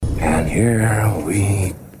And here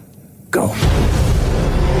we go.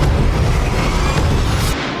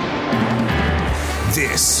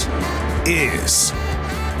 This is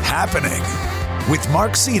Happening with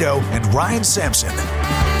Mark Zito and Ryan Sampson.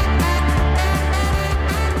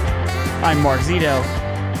 I'm Mark Zito.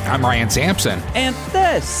 I'm Ryan Sampson. And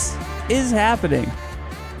this is Happening.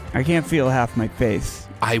 I can't feel half my face.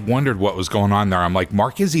 I wondered what was going on there. I'm like,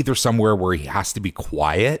 Mark is either somewhere where he has to be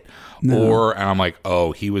quiet, and I'm like,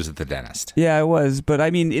 oh, he was at the dentist. Yeah, I was. But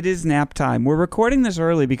I mean, it is nap time. We're recording this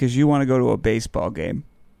early because you want to go to a baseball game.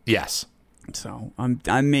 Yes. So I'm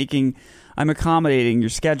accommodating your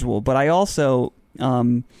schedule, but I also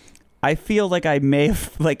I feel like I may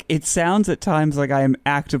have, like, it sounds at times like I am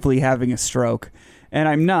actively having a stroke, and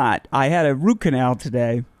I'm not. I had a root canal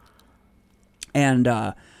today, and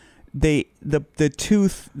the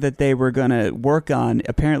tooth that they were gonna work on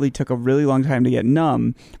apparently took a really long time to get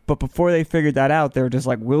numb. But before they figured that out, they were just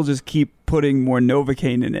like, "We'll just keep putting more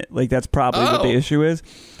Novocaine in it." Like, that's probably what the issue is.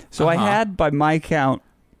 So I had, by my count,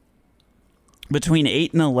 between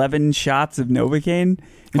 8 and 11 shots of Novocaine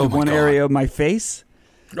into one area of my face.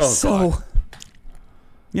 God.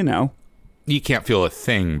 You know. You can't feel a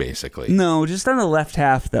thing, basically. No, just on the left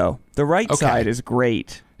half, though. The right side is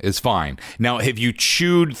great. It's fine. Now, have you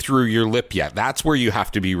chewed through your lip yet? That's where you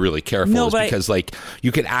have to be really careful, because like,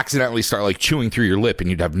 you could accidentally start like chewing through your lip and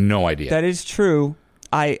you'd have no idea. That is true.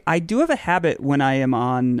 I do have a habit when I am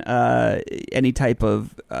on any type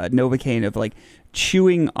of Novocaine of like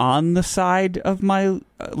chewing on the side of my,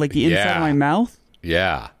 like the inside of my mouth.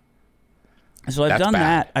 Yeah. So I've done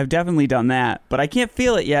that. I've definitely done that, but I can't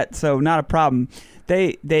feel it yet, so not a problem.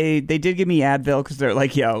 They did give me Advil because they're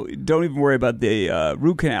like, yo, don't even worry about the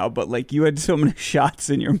root canal, but like you had so many shots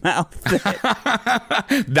in your mouth.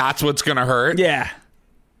 That's what's going to hurt? Yeah.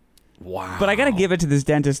 Wow. But I got to give it to this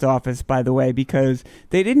dentist office, by the way, because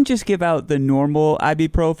they didn't just give out the normal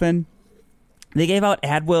ibuprofen. They gave out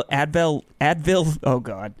Advil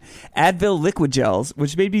liquid gels,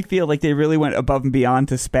 which made me feel like they really went above and beyond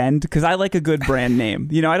to spend, because I like a good brand name.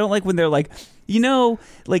 You know, I don't like when they're like, you know,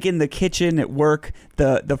 like in the kitchen at work,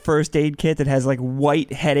 the first aid kit that has like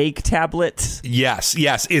white headache tablets. Yes.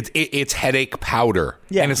 It's headache powder.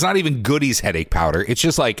 Yeah. And it's not even Goody's headache powder. It's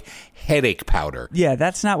just like headache powder. Yeah,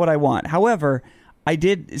 that's not what I want. However, I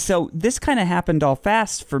did. So this kind of happened all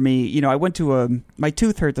fast for me. You know, I went to my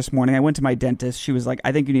tooth hurt this morning. I went to my dentist. She was like,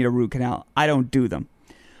 I think you need a root canal. I don't do them.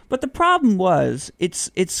 But the problem was it's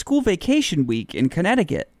school vacation week in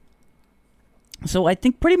Connecticut. So I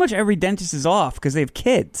think pretty much every dentist is off because they have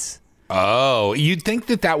kids. Oh, you'd think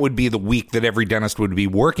that would be the week that every dentist would be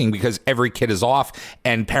working because every kid is off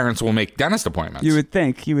and parents will make dentist appointments. You would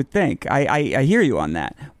think. I hear you on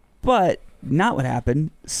that. But not what happened.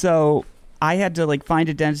 So I had to like find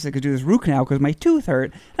a dentist that could do this root canal because my tooth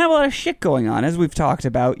hurt. And I have a lot of shit going on, as we've talked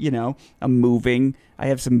about. You know, I'm moving. I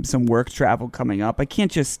have some work travel coming up. I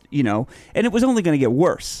can't just, you know, and it was only going to get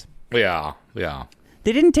worse. Yeah.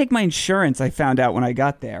 They didn't take my insurance, I found out when I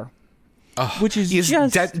got there. Which is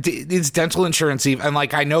is dental insurance even, and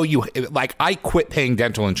like I know you, like I quit paying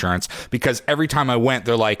dental insurance because every time I went,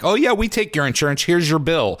 they're like, oh yeah, we take your insurance, here's your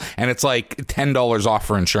bill, and it's like $10 off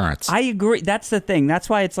for insurance. I agree. That's the thing. That's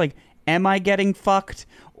why it's like, am I getting fucked,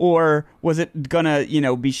 or was it gonna, you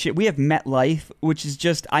know, be shit? We have MetLife, which is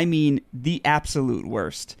just, I mean, the absolute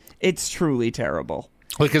worst. It's truly terrible.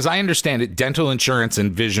 Because I understand it, dental insurance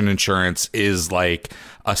and vision insurance is like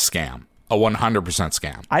a scam, a 100%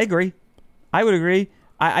 scam. I agree. I would agree.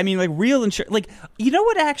 I mean, like real insurance, like, you know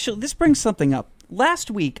what, actually, this brings something up.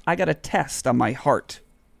 Last week, I got a test on my heart.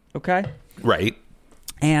 Okay? Right.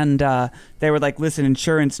 And they were like, listen,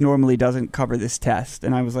 insurance normally doesn't cover this test.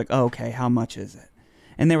 And I was like, oh, okay, how much is it?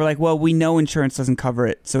 And they were like, well, we know insurance doesn't cover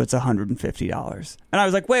it, so it's $150. And I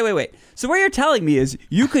was like, wait. So what you're telling me is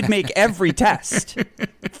you could make every test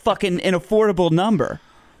fucking an affordable number,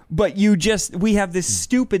 but we have this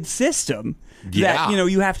stupid system that, you know,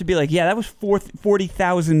 you have to be like, yeah, that was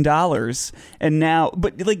 $40,000. And now,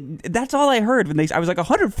 but like, that's all I heard when I was like,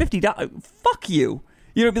 $150. Fuck you.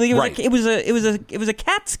 You know, like, it was a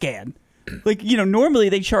CAT scan. Like, you know, normally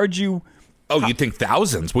they charge you. Oh, you think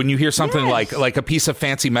thousands. When you hear something like a piece of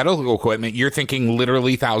fancy medical equipment, you're thinking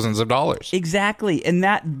literally thousands of dollars. Exactly. And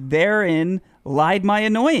that therein lied my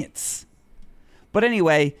annoyance. But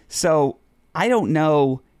anyway, so I don't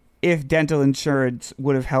know if dental insurance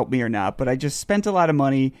would have helped me or not, but I just spent a lot of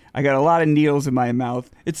money. I got a lot of needles in my mouth.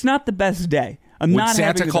 It's not the best day. Would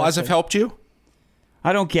Santa Claus have helped you?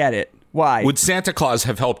 I don't get it. Why? Would Santa Claus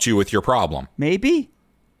have helped you with your problem? Maybe.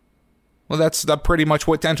 Well, that's pretty much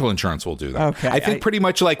what dental insurance will do. Then. Okay, I think pretty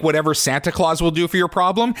much like whatever Santa Claus will do for your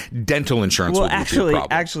problem, dental insurance will do for your problem.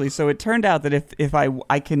 Actually, so it turned out that if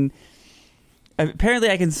I can, apparently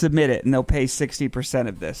I can submit it and they'll pay 60%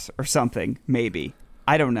 of this or something. Maybe,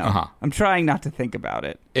 I don't know. I'm trying not to think about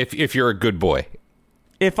it. If you're a good boy.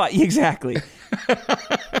 Exactly.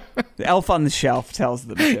 The elf on the shelf tells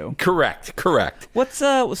them to. Correct.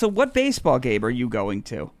 So what baseball game are you going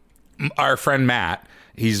to? Our friend Matt,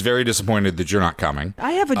 he's very disappointed that you're not coming.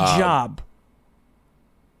 I have a job.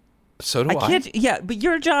 So do I. Can't. Yeah, but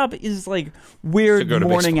your job is like weird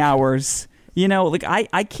morning hours. You know, like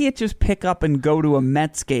I can't just pick up and go to a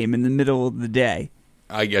Mets game in the middle of the day.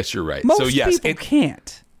 I guess you're right. Most people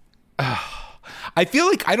can't. I feel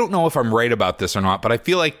like, I don't know if I'm right about this or not, but I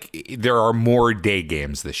feel like there are more day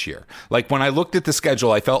games this year. Like when I looked at the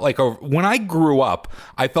schedule, I felt like when I grew up,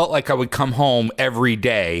 I felt like I would come home every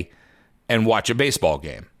day and watch a baseball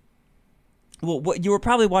game. Well, what, you were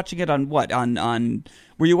probably watching it on what? On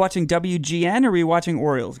were you watching WGN or were you watching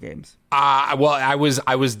Orioles games? Well, I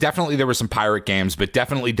was definitely, there were some Pirate games, but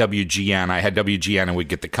definitely WGN. I had WGN and we'd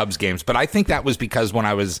get the Cubs games, but I think that was because when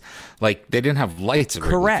I was like, they didn't have lights at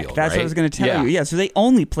Wrigley Field, That's right? what I was going to tell you. Yeah, so they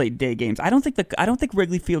only played day games. I don't think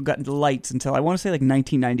Wrigley Field got lights until I want to say like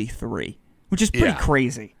 1993, which is pretty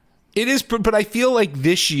crazy. It is, but I feel like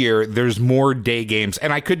this year there's more day games,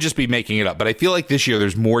 and I could just be making it up, but I feel like this year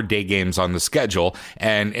there's more day games on the schedule,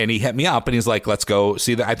 and he hit me up, and he's like, let's go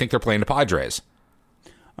see that. I think they're playing the Padres.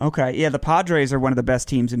 Okay, yeah, the Padres are one of the best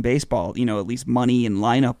teams in baseball, you know, at least money and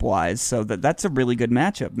lineup-wise, so that's a really good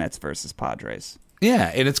matchup, Mets versus Padres. Yeah,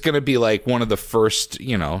 and it's going to be like one of the first,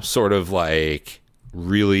 you know, sort of like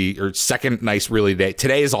really, or second nice really day.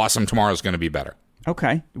 Today is awesome, tomorrow's going to be better.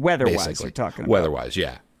 Okay, weather-wise you're talking about. Weather-wise,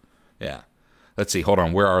 yeah. Yeah. Let's see. Hold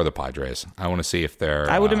on. Where are the Padres? I want to see if they're...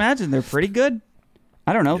 I would imagine they're pretty good.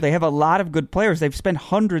 I don't know. They have a lot of good players. They've spent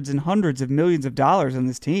hundreds and hundreds of millions of dollars on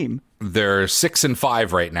this team. They're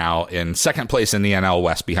 6-5 right now, in second place in the NL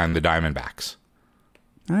West behind the Diamondbacks.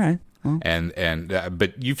 All right. Well.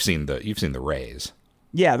 But you've seen the Rays.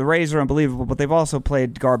 Yeah, the Rays are unbelievable, but they've also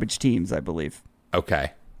played garbage teams, I believe.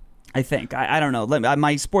 Okay. I think. I don't know.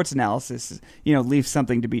 My sports analysis, leaves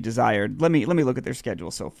something to be desired. Let me look at their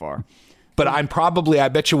schedule so far. But I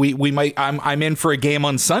bet you we might. I'm in for a game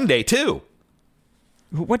on Sunday too.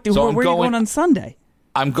 Where are you going on Sunday?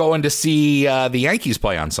 I'm going to see the Yankees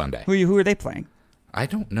play on Sunday. Who are they playing? I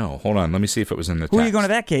don't know. Hold on. Let me see if it was in the text. Who are you going to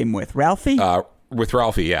that game with? Ralphie? With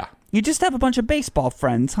Ralphie, yeah. You just have a bunch of baseball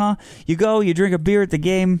friends, huh? You go, you drink a beer at the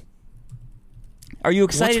game. Are you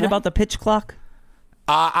excited about the pitch clock?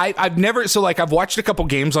 I've never, I've watched a couple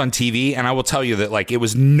games on TV, and I will tell you that it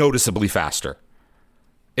was noticeably faster.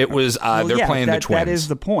 It was they're playing the Twins. That is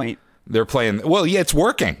the point. They're playing. Well, yeah, it's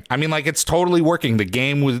working. I mean, it's totally working. The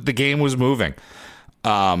game was moving.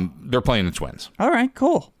 They're playing the Twins. All right,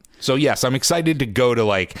 cool. So yes, I'm excited to go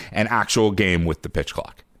to an actual game with the pitch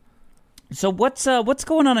clock. So what's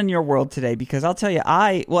going on in your world today? Because I'll tell you,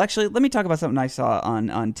 actually, let me talk about something I saw on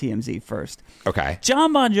TMZ first. Okay.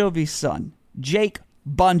 John Bon Jovi's son, Jake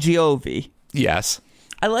Bon Jovi. Yes.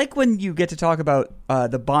 I like when you get to talk about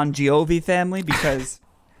the Bon Jovi family, because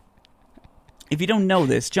if you don't know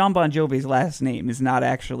this, John Bon Jovi's last name is not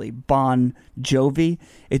actually Bon Jovi.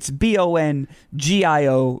 It's Bongiovi.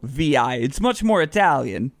 It's much more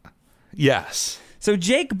Italian. Yes. So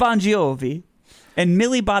Jake Bon Jovi and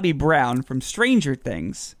Millie Bobby Brown from Stranger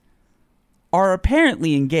Things are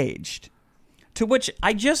apparently engaged. To which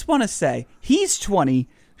I just want to say, he's 20,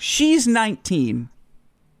 she's 19.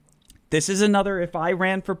 This is another if I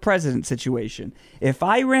ran for president situation. If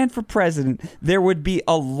I ran for president, there would be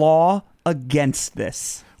a law against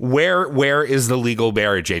this. Where is the legal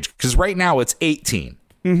marriage age? Because right now it's 18.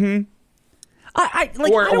 Mm-hmm.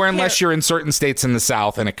 Or unless you're in certain states in the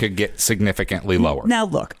South, and it could get significantly lower. Now,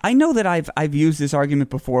 look, I know that I've used this argument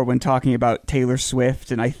before when talking about Taylor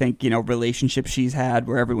Swift, and I think, relationships she's had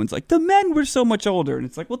where everyone's like, the men were so much older. And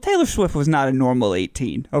it's like, well, Taylor Swift was not a normal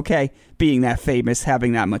 18, okay? Being that famous,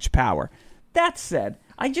 having that much power. That said,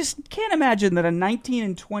 I just can't imagine that a 19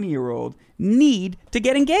 and 20-year-old need to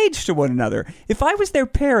get engaged to one another. If I was their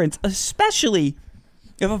parents, especially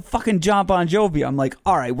if I'm fucking John Bon Jovi, I'm like,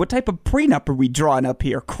 all right, what type of prenup are we drawing up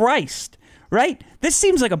here? Christ, right? This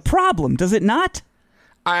seems like a problem, does it not?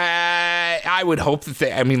 I would hope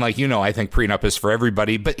that I think prenup is for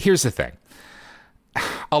everybody, but here's the thing.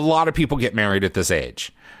 A lot of people get married at this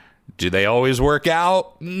age. Do they always work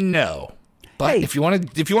out? No. But if you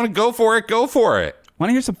want to go for it, go for it. Want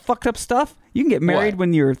to hear some fucked up stuff? You can get married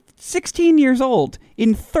when you're 16 years old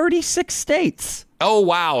in 36 states. Oh,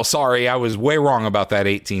 wow. Sorry, I was way wrong about that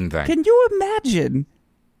 18 thing. Can you imagine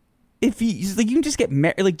if you can just get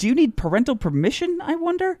married. Like, do you need parental permission? I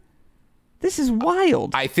wonder. This is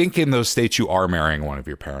wild. I think in those states you are marrying one of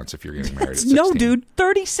your parents if you're getting married at 16. No, dude.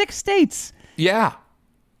 36 states. Yeah.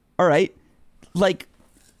 All right. Like,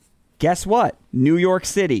 guess what? New York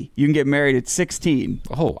City. You can get married at 16.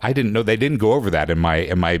 Oh, I didn't know. They didn't go over that in my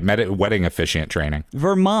wedding officiant training.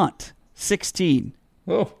 Vermont, 16.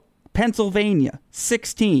 Oh. Pennsylvania,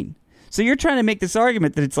 16. So you're trying to make this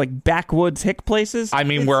argument that it's like backwoods hick places? I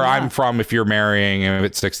mean, It's where not. I'm from, if you're marrying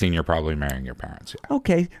at 16, you're probably marrying your parents. Yeah.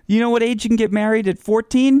 Okay. You know what age you can get married at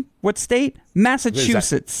 14? What state?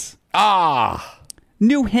 Massachusetts.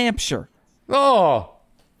 New Hampshire. Oh.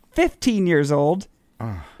 15 years old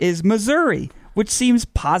is Missouri, which seems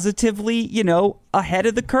positively, ahead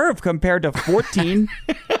of the curve compared to 14.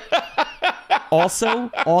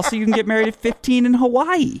 Also, you can get married at 15 in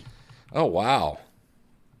Hawaii. Oh, wow.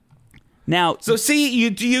 Now, So see,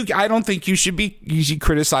 I don't think you should be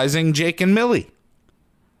criticizing Jake and Millie.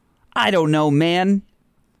 I don't know, man.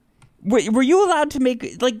 Were you allowed to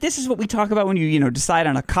make, like, this is what we talk about when you decide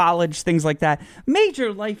on a college, things like that.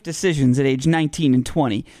 Major life decisions at age 19 and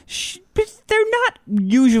 20. But they're not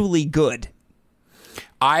usually good.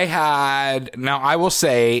 Now I will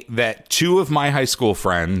say that 2 of my high school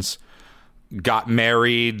friends got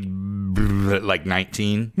married at like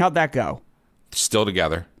 19. How'd that go? Still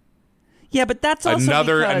together. Yeah, but that's also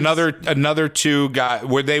another 2 got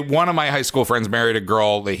one of my high school friends married a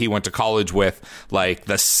girl that he went to college with like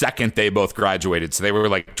the second they both graduated. So they were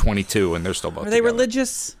like 22 and they're still both Are they together.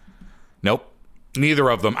 religious? Nope. Neither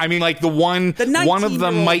of them. I mean, like one of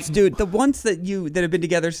them might. Dude, the ones that have been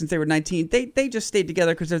together since they were 19, they just stayed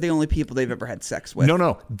together because they're the only people they've ever had sex with.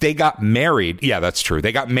 No. They got married. Yeah, that's true.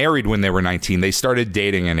 They got married when they were 19. They started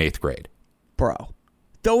dating in 8th grade. Bro,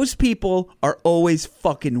 those people are always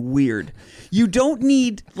fucking weird. You don't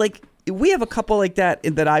need, like, we have a couple like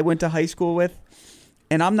that I went to high school with,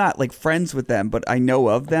 and I'm not, like, friends with them, but I know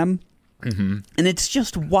of them. Mm-hmm. And it's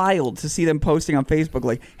just wild to see them posting on Facebook,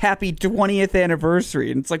 like, happy 20th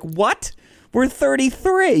anniversary. And it's like, what? We're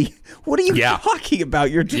 33. What are you talking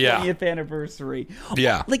about? Your 20th anniversary.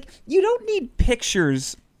 Yeah. Like, you don't need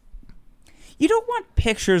pictures. You don't want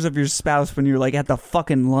pictures of your spouse when you're like at the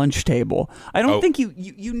fucking lunch table. I don't think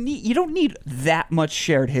you don't need that much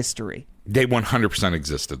shared history. They 100%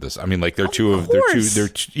 existed this. I mean, like they're two of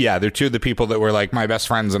the people that were like my best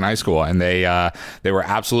friends in high school, and they were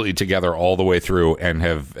absolutely together all the way through, and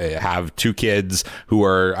have 2 kids who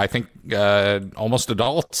are, I think, almost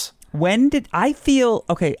adults. When did I feel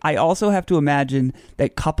okay? I also have to imagine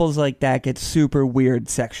that couples like that get super weird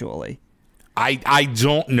sexually. I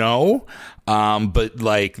don't know, but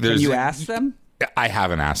like, there's. Can you ask them? I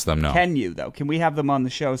haven't asked them. No. Can you though? Can we have them on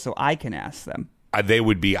the show so I can ask them? I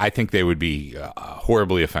think they would be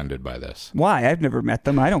horribly offended by this. Why? I've never met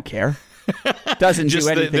them. I don't care. Doesn't do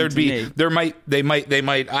anything to me. They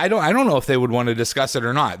might. I don't know if they would want to discuss it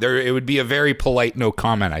or not. It would be a very polite no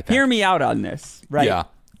comment, I think. Hear me out on this, right?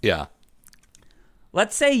 Yeah.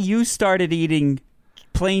 Let's say you started eating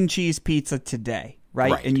plain cheese pizza today,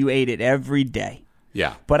 right? And you ate it every day.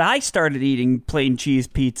 Yeah. But I started eating plain cheese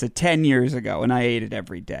pizza 10 years ago, and I ate it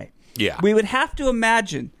every day. Yeah. We would have to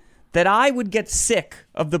imagine that I would get sick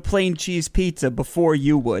of the plain cheese pizza before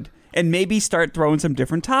you would, and maybe start throwing some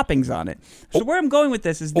different toppings on it. So where I'm going with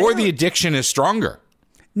this is... Or the addiction is stronger.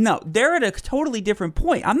 No, they're at a totally different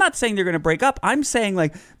point. I'm not saying they're going to break up. I'm saying,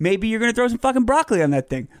 like, maybe you're going to throw some fucking broccoli on that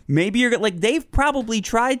thing. Maybe you're going to... Like, they've probably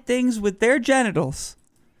tried things with their genitals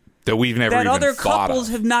that we've never even other thought couples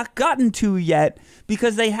of. have not gotten to yet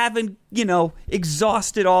because they haven't,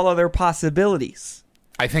 exhausted all other possibilities.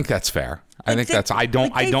 I think that's fair. I think that's. I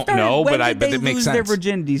don't know, but it makes sense. Their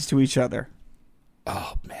virginities to each other.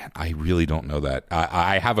 Oh man, I really don't know that.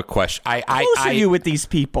 I have a question. How close are you with these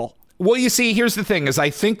people? Well, you see, here's the thing: is I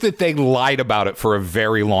think that they lied about it for a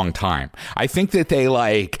very long time. I think that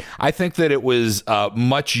I think that it was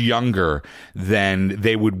much younger than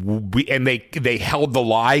they would be, and they held the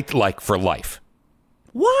lie like for life.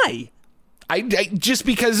 Why? I just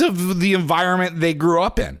because of the environment they grew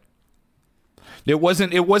up in. It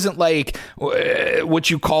wasn't like what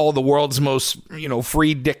you call the world's most,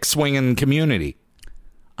 free dick swinging community.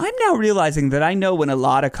 I'm now realizing that I know when a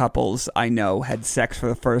lot of couples I know had sex for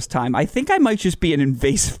the first time. I think I might just be an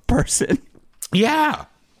invasive person. Yeah.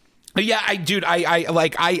 Yeah,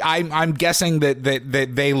 I'm guessing that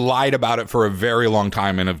they lied about it for a very long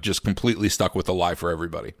time and have just completely stuck with the lie for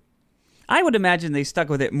everybody. I would imagine they stuck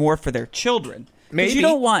with it more for their children. Maybe you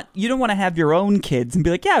don't want to have your own kids and be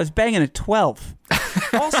like, yeah, I was banging at 12.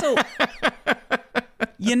 Also,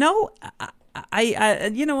 I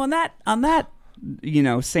on that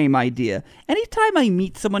same idea. Anytime I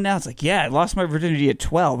meet someone now, it's like, yeah, I lost my virginity at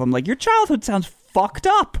 12. I'm like, your childhood sounds fucked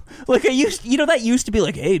up. Like, that used to be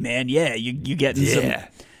like, hey, man, yeah, you getting some... Yeah,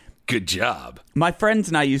 good job. My friends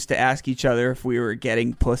and I used to ask each other if we were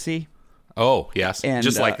getting pussy. Oh, yes. And,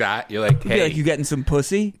 just like that. You're like, hey. Be like, you getting some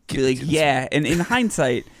pussy? Be like, yeah. And in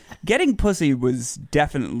hindsight, getting pussy was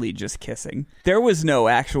definitely just kissing. There was no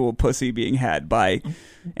actual pussy being had by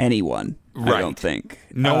anyone, right. I don't think.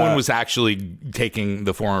 No one was actually taking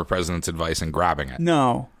the former president's advice and grabbing it.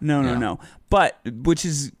 No. But, which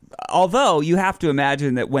is, although you have to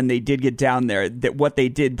imagine that when they did get down there, that what they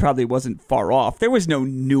did probably wasn't far off. There was no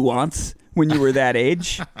nuance when you were that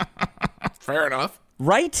age. Fair enough.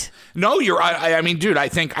 Right? No, you're right. I mean, dude, I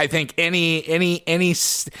think any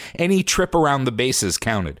trip around the bases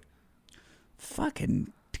counted.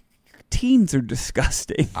 Fucking teens are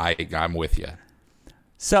disgusting. I'm with you.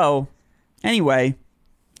 So, anyway,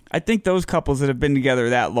 I think those couples that have been together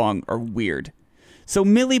that long are weird. So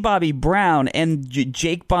Millie Bobby Brown and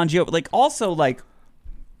Jake Bon Jovi, like, also, like,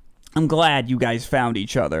 I'm glad you guys found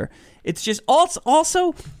each other. It's just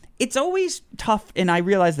also it's always tough, and I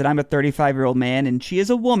realize that I'm a 35-year-old man, and she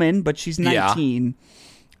is a woman, but she's 19.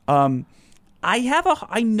 Yeah.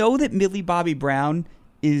 I know that Millie Bobby Brown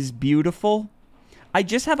is beautiful. I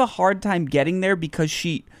just have a hard time getting there because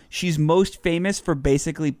she's most famous for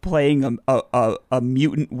basically playing a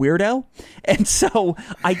mutant weirdo, and so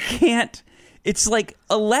I can't. It's like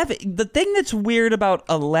 11. The thing that's weird about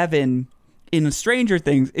 11 in Stranger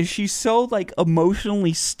Things is she's so like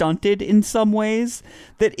emotionally stunted in some ways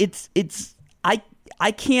that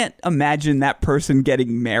I can't imagine that person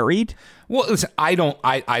getting married. Well, listen, I don't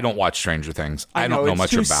watch Stranger Things. I don't know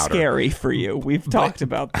much about her. It's too scary for you. We've talked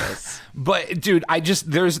about this. But dude,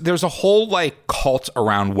 there's a whole like cult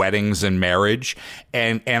around weddings and marriage,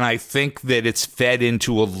 and I think that it's fed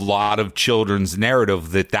into a lot of children's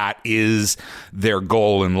narrative that is their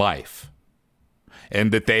goal in life.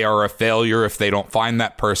 And that they are a failure if they don't find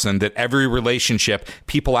that person. That every relationship,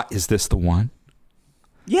 is this the one?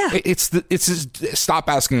 Yeah, it's just, stop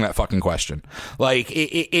asking that fucking question. Like,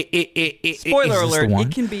 spoiler alert,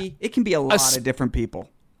 it can be a lot of different people.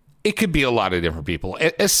 It could be a lot of different people,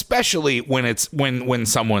 especially when it's when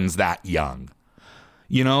someone's that young.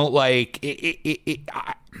 You know, like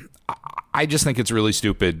I just think it's really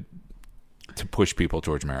stupid to push people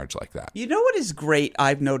towards marriage like that. You know what is great?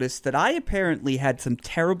 I've noticed that I apparently had some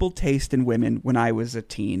terrible taste in women when I was a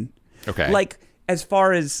teen. Okay. Like, as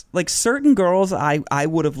far as, like, certain girls I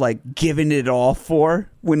would have, like, given it all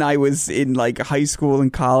for when I was in, like, high school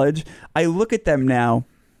and college. I look at them now,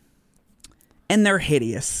 and they're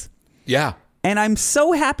hideous. Yeah. And I'm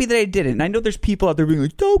so happy that I didn't. And I know there's people out there being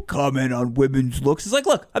like, don't comment on women's looks. It's like,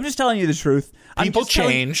 look, I'm just telling you the truth. People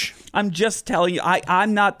change. I'm just telling you.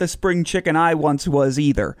 I'm not the spring chicken I once was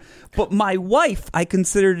either. But my wife, I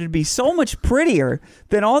consider to be so much prettier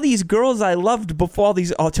than all these girls I loved before,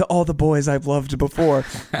 to all the boys I've loved before,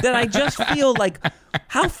 that I just feel like,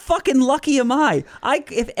 how fucking lucky am I?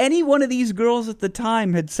 If any one of these girls at the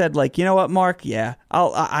time had said, like, you know what, Mark, yeah,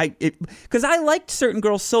 because I liked certain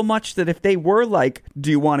girls so much that if they were like, do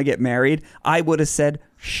you want to get married? I would have said,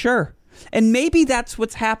 sure. And maybe that's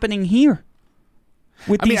what's happening here.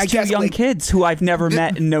 With these two young kids who I've never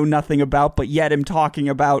met and know nothing about, but yet am talking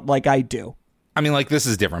about like I do. I mean, like, this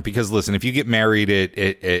is different because, listen, if you get married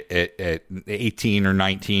at 18 or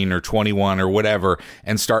 19 or 21 or whatever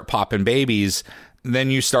and start popping babies, then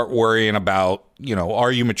you start worrying about, you know,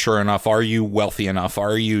 are you mature enough? Are you wealthy enough?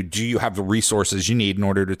 Do you have the resources you need in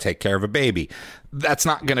order to take care of a baby? That's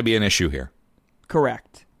not going to be an issue here.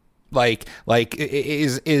 Correct. They're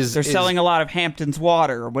selling a lot of Hampton's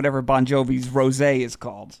water or whatever Bon Jovi's rosé is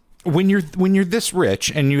called. When you're this rich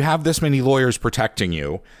and you have this many lawyers protecting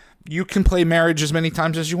you, you can play marriage as many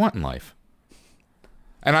times as you want in life.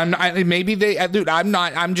 And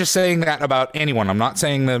I'm just saying that about anyone. I'm not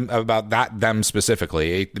saying them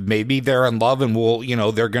specifically. Maybe they're in love and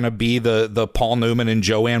they're going to be the Paul Newman and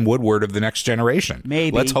Joanne Woodward of the next generation.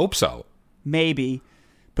 Maybe. Let's hope so. Maybe.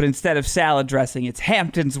 But instead of salad dressing, it's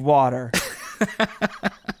Hampton's water.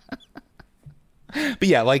 But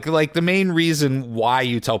yeah, like the main reason why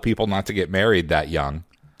you tell people not to get married that young.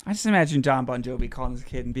 I just imagine John Bon Jovi calling his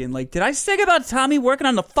kid and being like, did I sing about Tommy working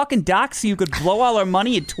on the fucking dock so you could blow all our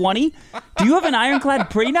money at 20? Do you have an ironclad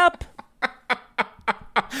prenup?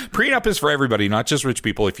 Prenup is for everybody, not just rich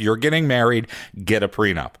people. If you're getting married, get a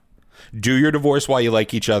prenup. Do your divorce while you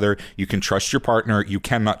like each other. You can trust your partner. You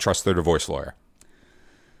cannot trust their divorce lawyer.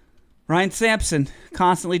 Ryan Sampson,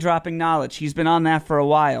 constantly dropping knowledge. He's been on that for a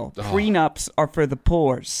while. Prenups are for the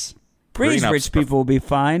poors. These rich people will be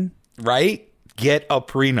fine. Right? get a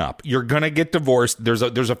prenup. You're going to get divorced. There's a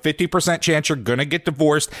 50% chance you're going to get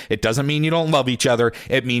divorced. It doesn't mean you don't love each other.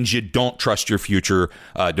 It means you don't trust your future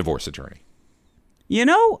divorce attorney. You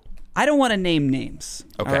know, I don't want to name names.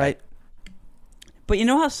 Okay. All right. But you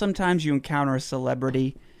know how sometimes you encounter a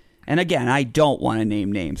celebrity, and again, I don't want to name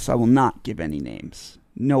names, so I will not give any names.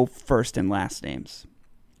 No first and last names.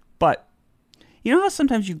 But you know how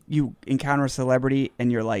sometimes you encounter a celebrity and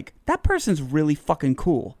you're like, that person's really fucking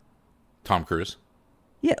cool. Tom Cruise.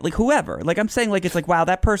 Yeah, like whoever. Like I'm saying, like it's like, wow,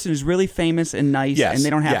 that person is really famous and nice, Yes, and they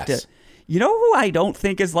don't have yes. to. You know who I don't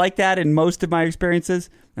think is like that in most of my experiences?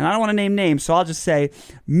 And I don't want to name names, so I'll just say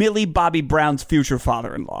Millie Bobby Brown's future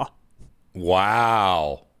father-in-law.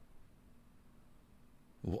 Wow.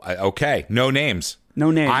 Okay, no names. No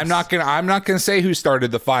names. I'm not gonna say who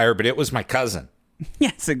started the fire, but it was my cousin.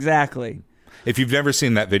 Yes, exactly. If you've never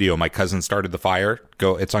seen that video, my cousin started the fire.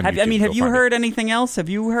 It's on YouTube. Have you heard anything else? Have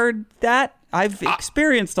you heard that? I've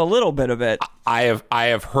experienced a little bit of it. I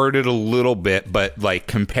have heard it a little bit, but like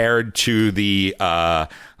compared to the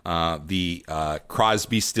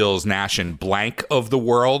Crosby, Stills, Nash and Blank of the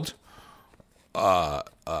world,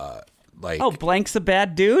 Blank's a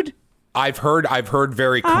bad dude. I've heard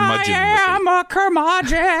very curmudgeon. I am a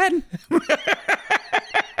curmudgeon.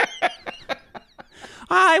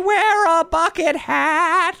 I wear a bucket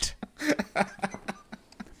hat.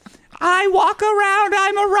 I walk around,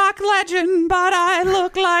 I'm a rock legend, but I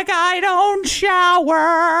look like I don't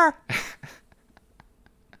shower.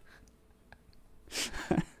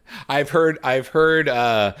 I've heard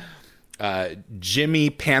Jimmy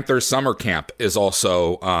Panther Summer Camp is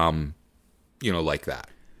also like that.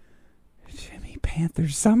 Jimmy Panther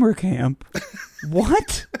Summer Camp?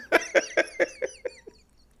 What?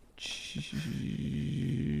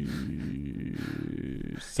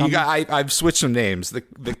 I've switched some names. The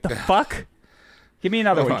fuck? Give me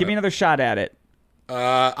another one. Give me another shot at it.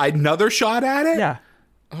 Another shot at it? Yeah.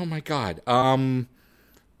 Oh my God.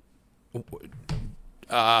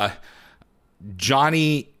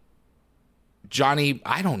 Johnny,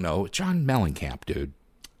 I don't know. John Mellencamp, dude.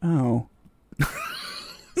 Oh.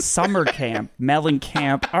 Summer camp,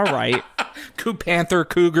 Mellencamp. All right. Panther,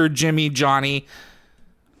 Cougar, Jimmy, Johnny.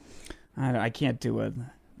 I can't do it.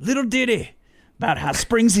 Little ditty about how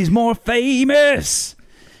Springsy's more famous.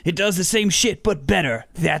 It does the same shit, but better.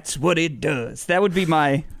 That's what it does. That would be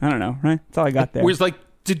my, I don't know, right? That's all I got there. Whereas, like,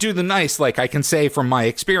 to do the nice, like, I can say from my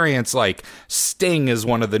experience, like, Sting is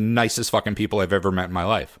one of the nicest fucking people I've ever met in my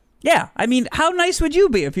life. Yeah, I mean, how nice would you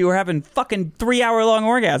be if you were having fucking 3-hour-long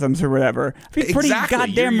orgasms or whatever? I'd be pretty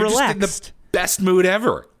goddamn You're relaxed. just in the best mood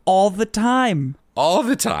ever. All the time. All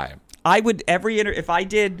the time. I would, if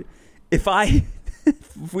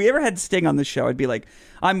we ever had Sting on the show, I'd be like,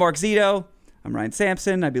 I'm Mark Zito, I'm Ryan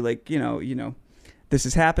Sampson. I'd be like, you know, this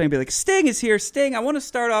is happening. I'd be like, Sting is here. Sting, I want to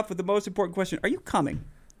start off with the most important question. Are you coming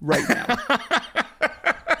right now?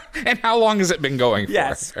 And how long has it been going for?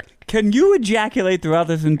 Yes. Can you ejaculate throughout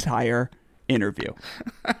this entire interview?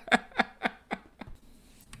 I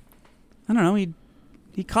don't know. He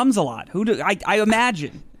comes a lot. I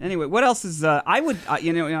imagine. Anyway, what else is? I want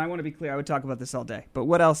to be clear. I would talk about this all day. But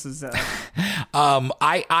what else is?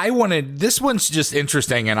 I wanted. This one's just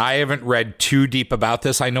interesting, and I haven't read too deep about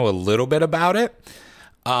this. I know a little bit about it.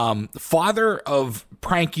 Father of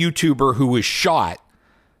prank YouTuber who was shot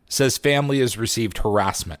says family has received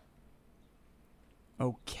harassment.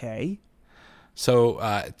 Okay.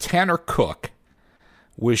 So Tanner Cook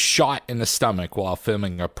was shot in the stomach while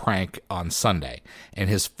filming a prank on Sunday, and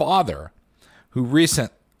his father, who said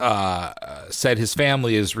his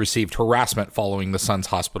family has received harassment following the son's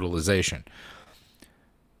hospitalization.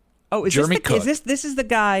 Oh, is this the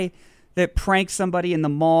guy that pranked somebody in the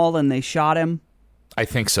mall and they shot him? I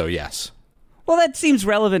think so. Yes. Well, that seems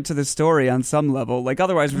relevant to the story on some level. Like,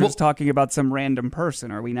 otherwise, we're just talking about some random person,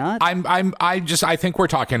 are we not? I think we're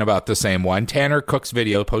talking about the same one. Tanner Cook's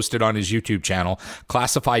video posted on his YouTube channel,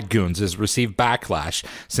 Classified Goons, has received backlash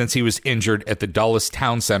since he was injured at the Dulles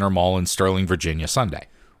Town Center Mall in Sterling, Virginia, Sunday.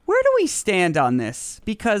 Where do we stand on this?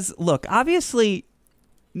 Because, look, obviously,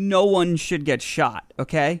 no one should get shot,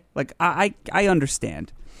 okay? Like, I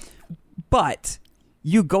understand. But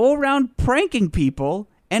you go around pranking people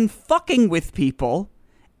and fucking with people,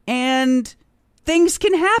 and things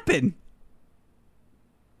can happen.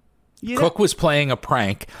 Cook was playing a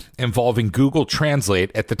prank involving Google Translate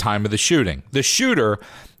at the time of the shooting. The shooter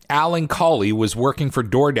Alan Colley was working for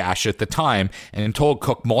DoorDash at the time and told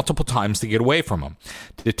Cook multiple times to get away from him.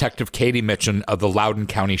 Detective Katie Mitchell of the Loudoun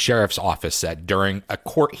County Sheriff's Office said during a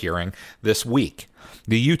court hearing this week.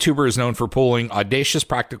 The YouTuber is known for pulling audacious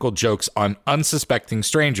practical jokes on unsuspecting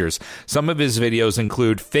strangers. Some of his videos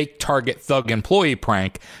include fake Target thug employee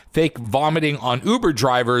prank, fake vomiting on Uber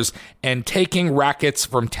drivers, and taking rackets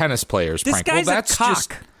from tennis players This prank. guy's Well, a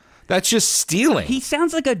cock. That's just stealing. He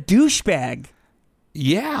sounds like a douchebag.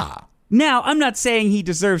 Yeah. Now, I'm not saying he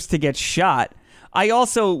deserves to get shot. I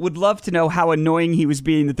also would love to know how annoying he was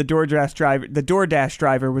being that the DoorDash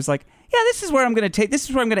driver was like, yeah, this is where I'm going to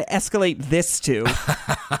escalate this to.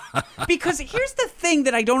 Because here's the thing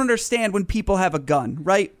that I don't understand when people have a gun,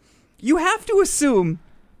 right? You have to assume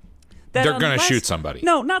that they're going to shoot somebody.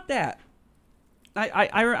 No, not that.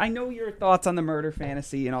 I know your thoughts on the murder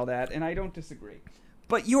fantasy and all that, and I don't disagree.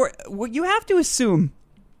 But you have to assume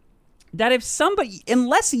that if somebody,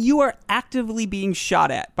 unless you are actively being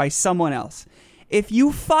shot at by someone else, if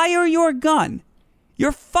you fire your gun,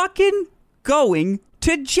 you're fucking going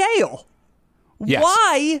to jail. Yes.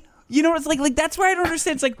 Why? You know, it's like that's where I don't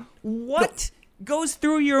understand. It's like, what goes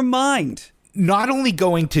through your mind? Not only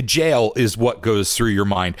going to jail is what goes through your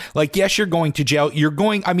mind. Like, yes, you're going to jail. You're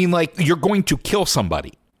going to kill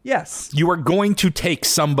somebody. Yes. You are going to take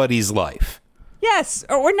somebody's life. Yes.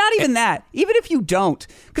 Or not even that. Even if you don't.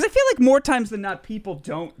 Because I feel like more times than not, people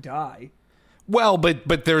don't die. Well,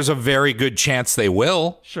 but there's a very good chance they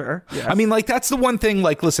will. Sure. Yes. I mean, like, that's the one thing,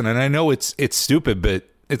 like, listen, and I know it's stupid, but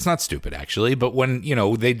it's not stupid, actually. But when, you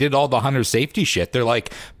know, they did all the hunter safety shit, they're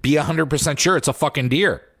like, be 100% sure it's a fucking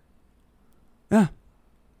deer. Yeah.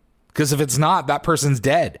 Because if it's not, that person's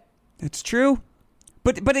dead. It's true.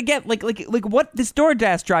 But again, like what this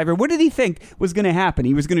DoorDash driver, what did he think was going to happen?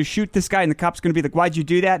 He was going to shoot this guy and the cop's going to be like, why'd you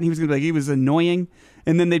do that? And he was going to be like, he was annoying.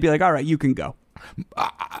 And then they'd be like, all right, you can go.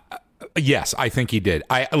 Yes, I think he did.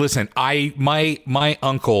 My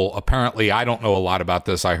uncle, apparently, I don't know a lot about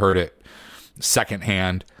this. I heard it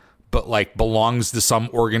secondhand, but like belongs to some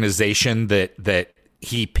organization that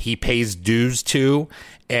he pays dues to.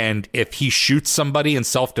 And if he shoots somebody in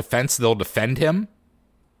self-defense, they'll defend him.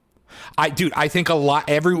 I think a lot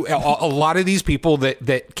of these people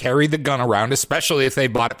that carry the gun around, especially if they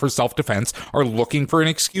bought it for self-defense, are looking for an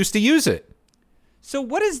excuse to use it. So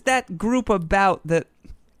what is that group about that?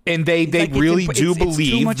 And they really do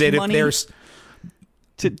believe that if there's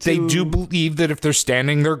they do believe that if they're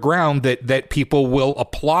standing their ground, that people will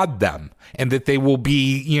applaud them and that they will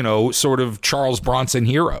be, you know, sort of Charles Bronson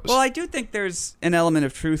heroes. Well, I do think there's an element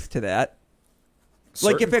of truth to that.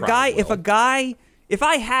 Like if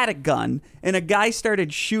I had a gun and a guy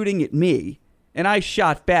started shooting at me and I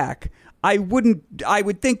shot back, I would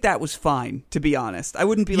think that was fine, to be honest. I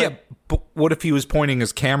wouldn't be like, but what if he was pointing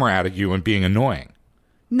his camera at you and being annoying?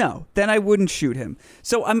 No, then I wouldn't shoot him.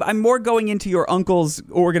 So I'm more going into your uncle's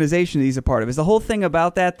organization that he's a part of. Is the whole thing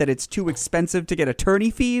about that it's too expensive to get attorney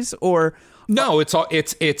fees, or no? It's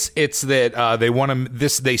that they want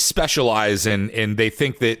to they specialize in they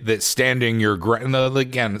think that standing your ground.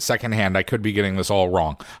 Again, secondhand, I could be getting this all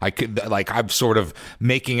wrong. I'm sort of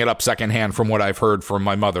making it up secondhand from what I've heard from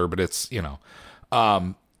my mother, but it's, you know,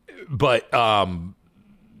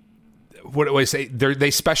 what do I say?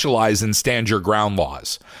 They specialize in stand your ground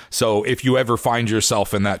laws. So if you ever find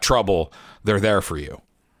yourself in that trouble, they're there for you.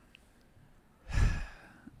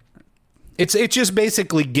 It's just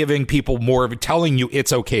basically giving people more of telling you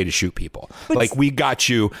it's okay to shoot people. But like, we got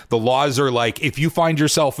you. The laws are like, if you find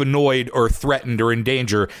yourself annoyed or threatened or in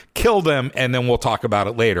danger, kill them, and then we'll talk about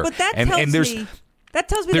it later. But that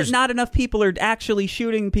tells me that not enough people are actually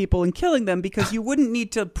shooting people and killing them, because you wouldn't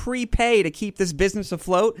need to prepay to keep this business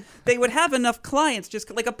afloat. They would have enough clients, just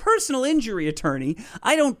like a personal injury attorney.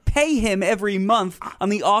 I don't pay him every month on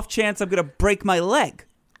the off chance I'm going to break my leg.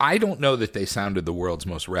 I don't know that they sounded the world's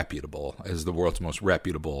most reputable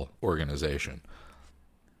organization.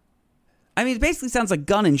 I mean, it basically sounds like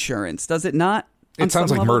gun insurance, does it not? It sounds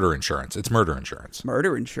like murder insurance. It's murder insurance.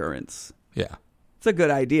 Murder insurance. Yeah. It's a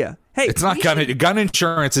good idea. Hey, it's not gun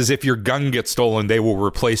insurance is if your gun gets stolen, they will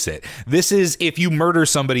replace it. This is if you murder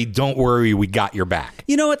somebody, don't worry, we got your back.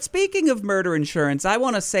 You know what? Speaking of murder insurance, I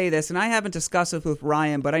want to say this, and I haven't discussed it with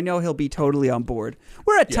Ryan, but I know he'll be totally on board.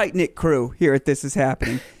 We're a tight-knit crew here at This Is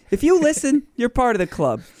Happening. If you listen, you're part of the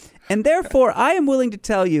club. And therefore, I am willing to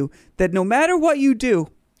tell you that no matter what you do,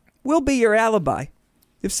 we'll be your alibi.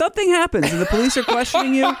 If something happens and the police are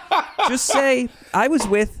questioning you, just say, I was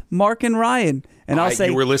with Mark and Ryan. And I'll say,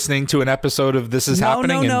 you were listening to an episode of This Is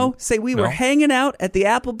Happening? No. Say we were hanging out at the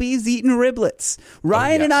Applebee's eating riblets.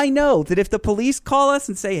 Ryan and I know that if the police call us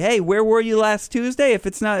and say, hey, where were you last Tuesday?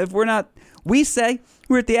 We say,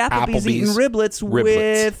 We're at the Applebee's eating riblets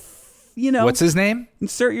with, What's his name?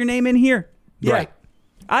 Insert your name in here. Yeah. Right.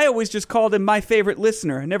 I always just called him my favorite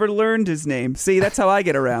listener. I never learned his name. See, that's how I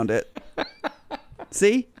get around it.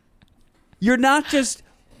 See? You're not just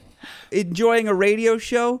enjoying a radio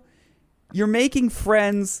show. You're making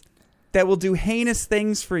friends that will do heinous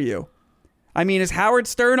things for you. I mean, is Howard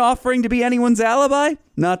Stern offering to be anyone's alibi?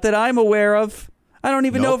 Not that I'm aware of. I don't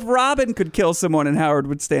even know if Robin could kill someone and Howard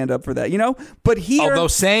would stand up for that, But here... Although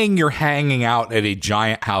saying you're hanging out at a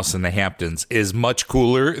giant house in the Hamptons is much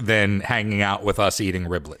cooler than hanging out with us eating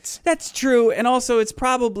riblets. That's true. And also, it's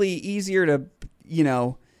probably easier to,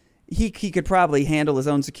 he could probably handle his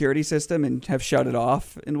own security system and have shut it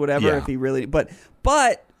off and whatever if he really... But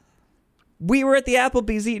we were at the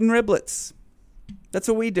Applebee's eating riblets. That's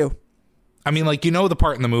what we do. I mean, the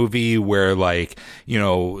part in the movie where,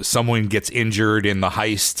 someone gets injured in the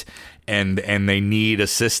heist and they need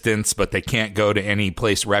assistance, but they can't go to any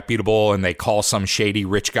place reputable, and they call some shady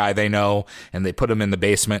rich guy they know, and they put him in the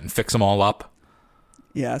basement and fix them all up?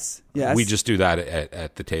 Yes. We just do that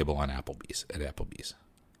at the table on Applebee's, at Applebee's.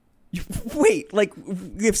 Wait,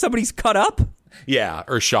 if somebody's cut up? Yeah,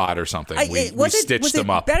 or shot or something. We stitched them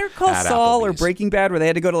up. Better Call Saul or Breaking Bad where they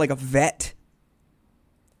had to go to, a vet?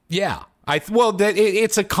 Yeah.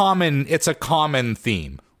 It's a common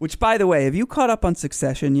theme. Which, by the way, have you caught up on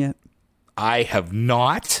Succession yet? I have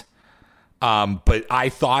not, but I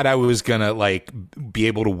thought I was gonna be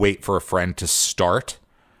able to wait for a friend to start,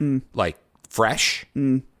 fresh,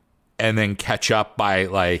 and then catch up by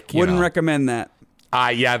Wouldn't recommend that.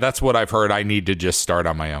 Yeah, that's what I've heard. I need to just start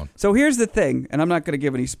on my own. So here's the thing, and I'm not going to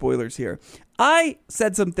give any spoilers here. I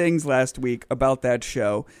said some things last week about that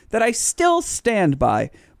show that I still stand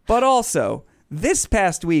by. But also, this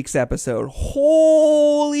past week's episode,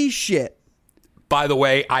 holy shit. By the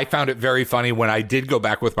way, I found it very funny when I did go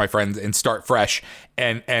back with my friends and start fresh,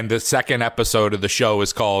 and the second episode of the show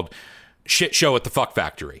is called Shit Show at the Fuck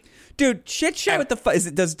Factory. Dude, shit show at the fuck.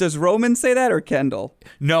 Does Roman say that or Kendall?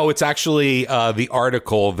 No, it's actually the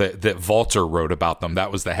article that Walter wrote about them.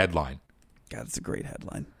 That was the headline. God, that's a great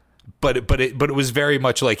headline. But it was very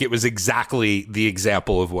much it was exactly the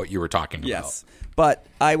example of what you were talking about. Yes. But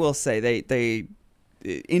I will say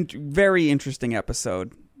very interesting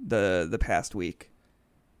episode the past week.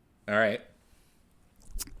 All right.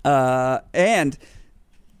 And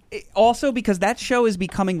also because that show is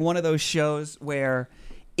becoming one of those shows where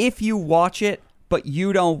if you watch it but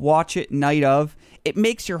you don't watch it night of, it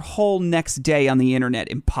makes your whole next day on the internet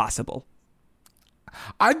impossible.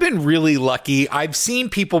 I've been really lucky. I've seen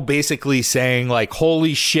people basically saying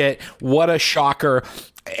holy shit, what a shocker.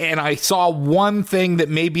 And I saw one thing that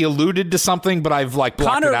maybe alluded to something, but I've blocked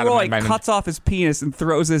Connor it out Roy of my mind. cuts off his penis and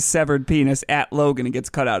throws his severed penis at Logan and gets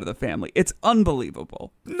cut out of the family. It's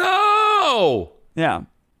unbelievable. No! Yeah.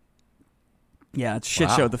 Yeah, it's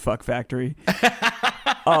shit show at the fuck factory.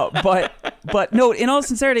 But no, in all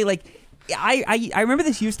sincerity, I remember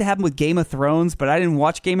this used to happen with Game of Thrones, but I didn't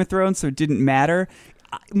watch Game of Thrones, so it didn't matter.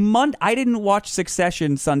 I didn't watch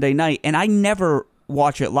Succession Sunday night, and I never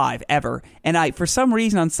watch it live ever. And for some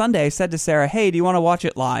reason on Sunday I said to Sarah, "Hey, do you want to watch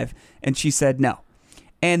it live?" And she said no.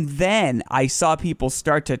 And then I saw people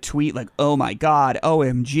start to tweet "Oh my God,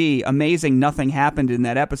 OMG, amazing, nothing happened in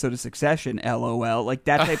that episode of Succession, LOL," that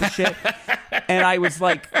type of shit. And I was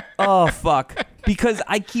like, "Oh fuck," because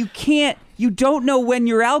you don't know when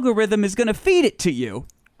your algorithm is going to feed it to you.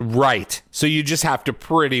 Right. So you just have to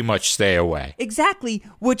pretty much stay away. Exactly.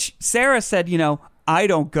 Which Sarah said, I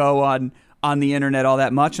don't go on the internet all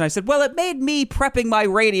that much. And I said, well, it made me prepping my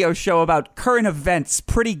radio show about current events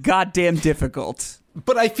pretty goddamn difficult.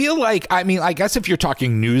 But I feel I guess if you're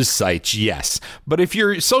talking news sites, yes. But if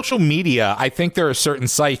you're social media, I think there are certain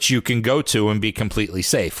sites you can go to and be completely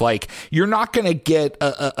safe. You're not going to get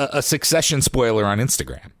a Succession spoiler on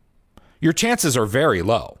Instagram. Your chances are very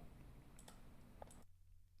low.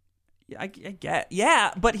 I get,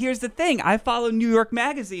 yeah. But here's the thing. I follow New York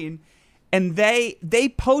Magazine, and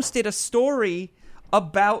they posted a story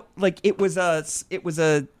about it was a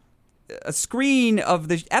screen of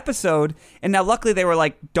the episode, and now luckily they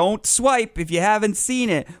were don't swipe if you haven't seen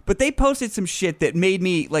it, but they posted some shit that made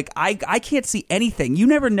me I can't see anything. You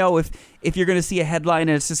never know if you're going to see a headline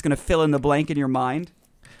and it's just going to fill in the blank in your mind.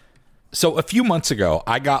 So a few months ago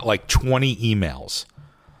I got 20 emails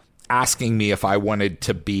asking me if I wanted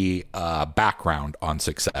to be background on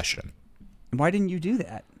Succession. Why didn't you do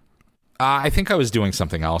that? I think I was doing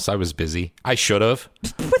something else. I was busy. I should have.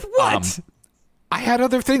 With what? I had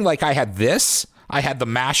other things. I had this. I had the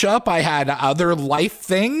mashup. I had other life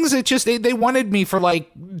things. It just they wanted me for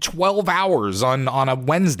 12 hours on a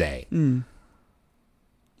Wednesday.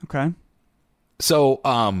 Okay. So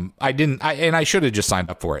I didn't, and I should have just signed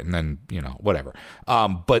up for it and then, whatever.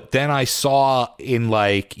 But then I saw in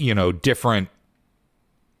like, different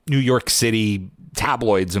New York City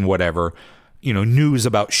tabloids and whatever, news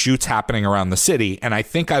about shoots happening around the city. And I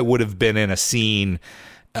think I would have been in a scene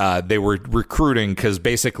they were recruiting, because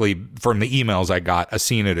basically from the emails I got, a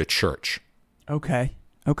scene at a church. Okay.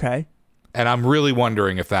 And I'm really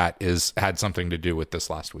wondering if that had something to do with this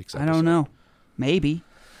last week's episode. I don't know. Maybe.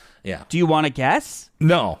 Yeah. Do you want to guess?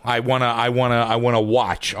 No, I wanna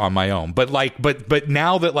watch on my own. But but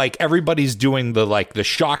now that like everybody's doing the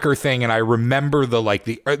shocker thing, and I remember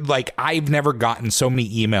I've never gotten so many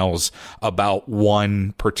emails about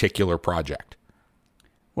one particular project.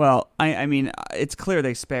 Well, I mean, it's clear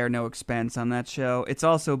they spare no expense on that show. It's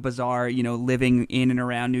also bizarre, living in and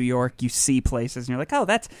around New York. You see places, and you're like, oh,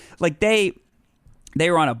 that's like they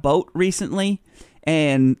were on a boat recently,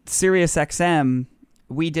 and SiriusXM.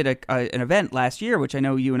 We did an event last year, which I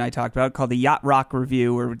know you and I talked about, called the Yacht Rock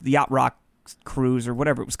Review or the Yacht Rock Cruise or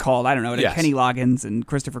whatever it was called. I don't know. Yes. Kenny Loggins and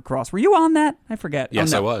Christopher Cross. Were you on that? I forget.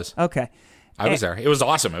 Yes, no. I was. Okay. I was there. It was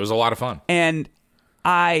awesome. It was a lot of fun. And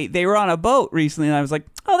they were on a boat recently, and I was like,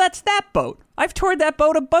 oh, that's that boat. I've toured that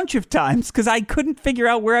boat a bunch of times because I couldn't figure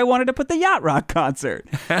out where I wanted to put the Yacht Rock concert.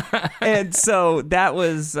 And so that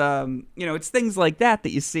was, it's things like that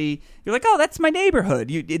you see. You're like, oh, that's my neighborhood.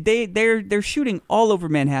 They're shooting all over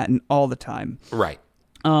Manhattan all the time. Right.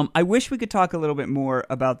 I wish we could talk a little bit more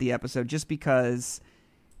about the episode, just because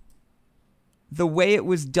the way it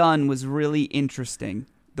was done was really interesting.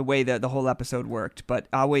 The way that the whole episode worked, but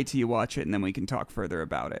I'll wait till you watch it and then we can talk further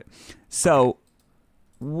about it. So,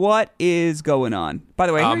 what is going on? By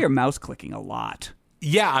the way, I hear your mouse clicking a lot.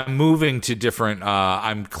 Yeah, I'm moving to different.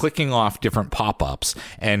 I'm clicking off different pop-ups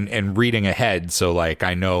and reading ahead, so like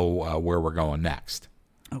I know where we're going next.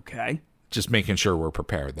 Okay. Just making sure we're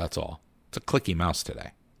prepared. That's all. It's a clicky mouse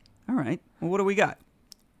today. All right. Well, what do we got?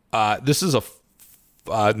 This is a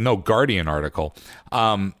Guardian article.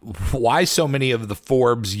 Why so many of the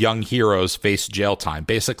Forbes young heroes face jail time?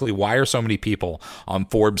 Basically, why are so many people on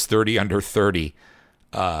Forbes 30 under 30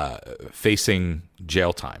 facing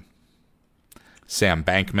jail time? Sam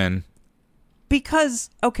Bankman. Because,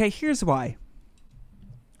 okay, here's why.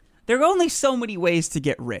 There are only so many ways to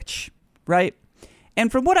get rich, right?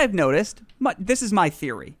 And from what I've noticed, this is my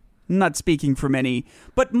theory. I'm not speaking from any,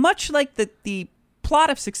 but much like the plot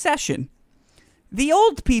of Succession, the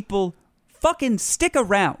old people fucking stick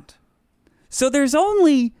around. So there's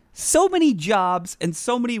only so many jobs and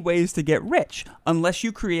so many ways to get rich, unless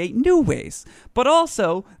you create new ways. But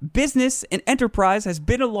also, business and enterprise has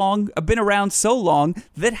been around so long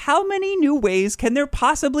that how many new ways can there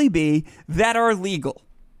possibly be that are legal?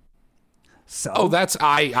 So, that's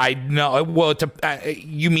I know. Well,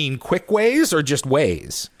 you mean quick ways or just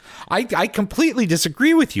ways? I completely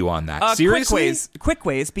disagree with you on that. Seriously? Quick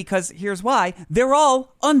ways, because here's why. They're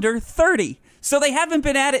all under 30. So they haven't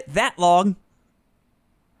been at it that long.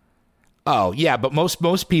 Oh, yeah, but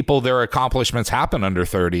most people, their accomplishments happen under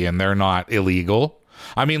 30 and they're not illegal.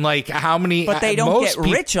 I mean, like, how many... But they don't get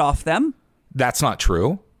rich off them. That's not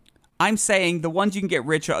true. I'm saying the ones you can get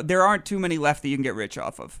rich off, there aren't too many left that you can get rich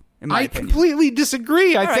off of, in my opinion. Completely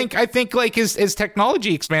disagree. All I think like as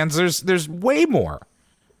technology expands, there's way more.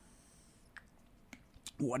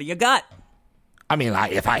 What do you got? I mean,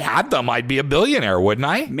 if I had them, I'd be a billionaire, wouldn't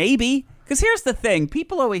I? Maybe. Because here's the thing.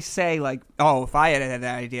 People always say, like, oh, if I had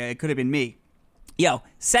that idea, it could have been me. Yo,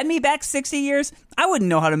 send me back 60 years, I wouldn't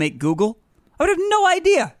know how to make Google. I would have no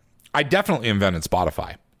idea. I definitely invented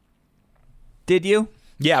Spotify. Did you?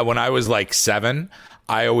 Yeah, when I was like 7,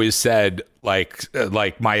 I always said, like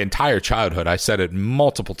my entire childhood, I said it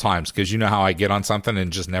multiple times, because you know how I get on something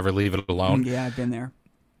and just never leave it alone? Yeah, I've been there.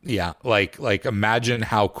 Yeah, like imagine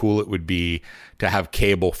how cool it would be to have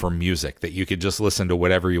cable for music, that you could just listen to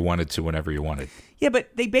whatever you wanted to whenever you wanted. Yeah, but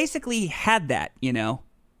they basically had that,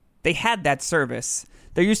 They had that service.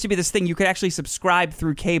 There used to be this thing you could actually subscribe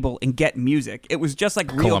through cable and get music. It was just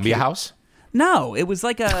like real Columbia cable. House? No, it was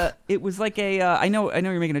like a I know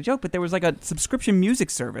you're making a joke, but there was like a subscription music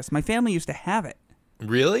service. My family used to have it.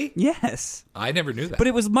 Really? Yes. I never knew that. But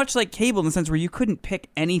it was much like cable in the sense where you couldn't pick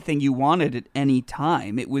anything you wanted at any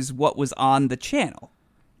time. It was what was on the channel.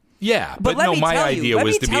 Yeah, but no, my idea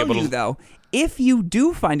was to be able to... though, if you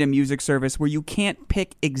do find a music service where you can't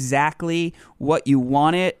pick exactly what you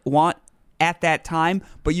want at that time,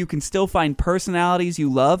 but you can still find personalities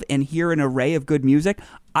you love and hear an array of good music,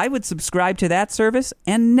 I would subscribe to that service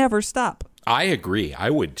and never stop. I agree. I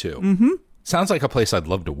would too. Mm-hmm. Sounds like a place I'd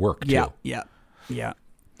love to work too. Yeah.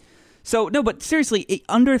 So, no, but seriously,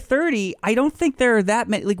 under 30, I don't think there are that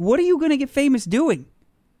many. Like, what are you going to get famous doing?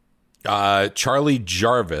 Charlie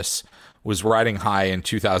Jarvis was riding high in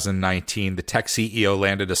 2019. The tech CEO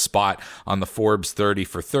landed a spot on the Forbes 30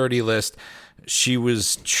 for 30 list. She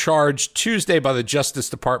was charged Tuesday by the Justice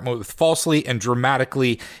Department with falsely and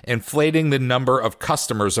dramatically inflating the number of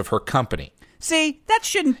customers of her company. See, that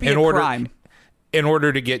shouldn't be a crime. In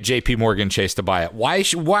order to get J.P. Morgan Chase to buy it. Why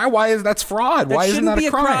is that's fraud? Why isn't that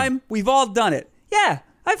a crime? We've all done it. Yeah,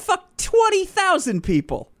 I fucked 20,000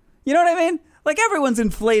 people. You know what I mean? Like, everyone's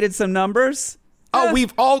inflated some numbers. Oh,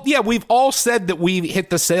 we've all said that we hit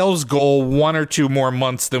the sales goal 1 or 2 more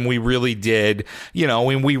months than we really did,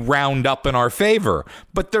 and we round up in our favor.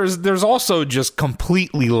 But there's also just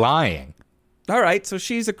completely lying. All right, so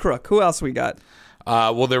she's a crook. Who else we got?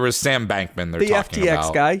 Well, there was Sam Bankman. The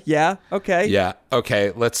FTX guy. Yeah. Okay. Yeah.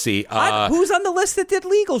 Okay. Let's see. Who's on the list that did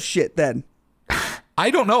legal shit then?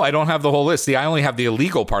 I don't know. I don't have the whole list. See, I only have the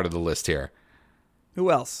illegal part of the list here.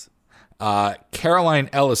 Who else? Caroline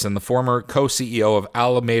Ellison, the former co-CEO of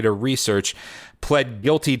Alameda Research, pled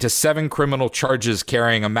guilty to 7 criminal charges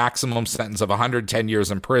carrying a maximum sentence of 110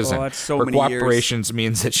 years in prison. Oh, that's so Her many cooperation years.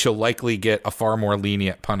 Means that she'll likely get a far more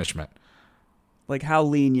lenient punishment. Like, how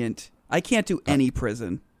lenient? I can't do any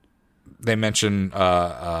prison. They mention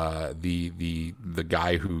the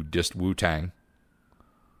guy who dissed Wu-Tang.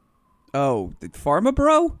 Oh, the Pharma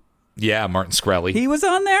Bro? Yeah, Martin Shkreli. He was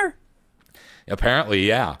on there? Apparently,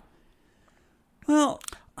 yeah. Well,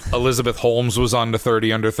 Elizabeth Holmes was on the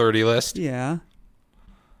 30 under 30 list. Yeah.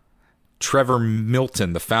 Trevor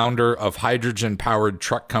Milton, the founder of hydrogen-powered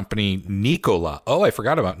truck company Nikola. Oh, I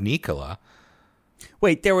forgot about Nikola.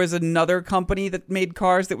 Wait, there was another company that made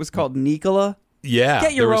cars that was called Nikola? Yeah.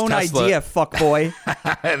 Get your own Tesla. idea, fuckboy.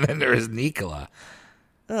 And then there was Nikola.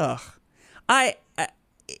 Ugh. I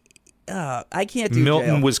can't do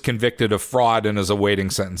Milton jail. was convicted of fraud and is awaiting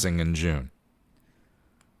sentencing in June.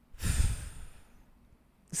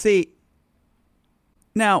 See,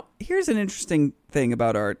 now, here's an interesting thing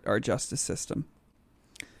about our justice system.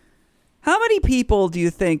 How many people do you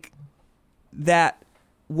think that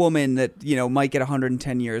woman that, might get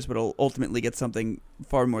 110 years but will ultimately get something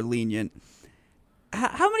far more lenient,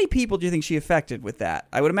 how many people do you think she affected with that?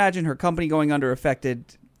 I would imagine her company going under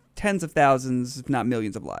affected tens of thousands, if not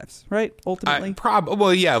millions of lives, right? Ultimately?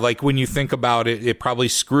 Well, yeah, like when you think about it, it probably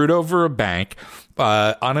screwed over a bank,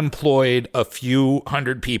 unemployed a few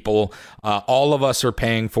hundred people. All of us are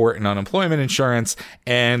paying for it in unemployment insurance,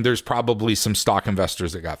 and there's probably some stock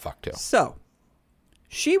investors that got fucked too. So,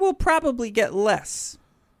 she will probably get less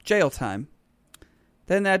jail time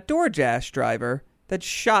than that DoorDash driver that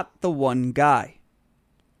shot the one guy.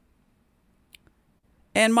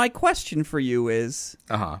 And my question for you is,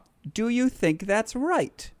 do you think that's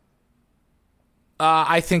right?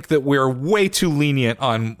 I think that we're way too lenient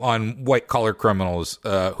on white collar criminals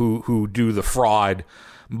who do the fraud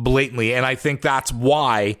blatantly, and I think that's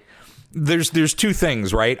why there's 2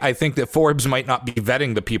 things, right? I think that Forbes might not be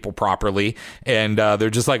vetting the people properly, and they're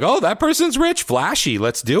just like, oh, that person's rich, flashy,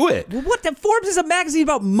 let's do it. Well, what the Forbes is a magazine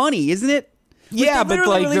about money, isn't it? Yeah, but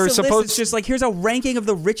like they're supposed. It's just like, here's a ranking of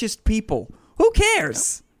the richest people. Who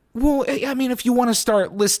cares? Well, I mean, if you want to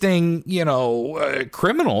start listing,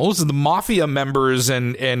 criminals, the mafia members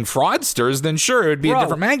and fraudsters, then sure, it would be a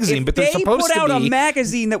different magazine. But they're supposed to be. They put out a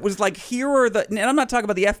magazine that was like, here are the. And I'm not talking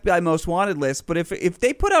about the FBI most wanted list, but if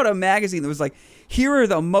they put out a magazine that was like, here are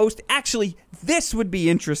the most. Actually, this would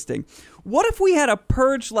be interesting. What if we had a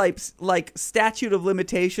purge like statute of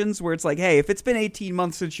limitations where it's like, hey, if it's been 18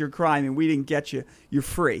 months since your crime and we didn't get you, you're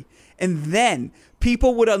free. And then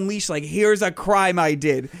people would unleash like, here's a crime I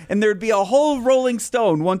did. And there'd be a whole Rolling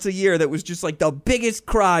Stone once a year that was just like the biggest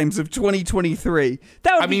crimes of 2023.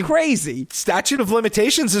 That would be crazy. Statute of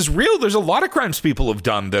limitations is real. There's a lot of crimes people have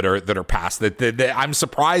done that are past. That I'm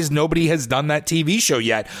surprised nobody has done that TV show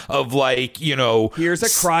yet of like, here's a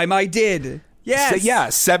crime I did.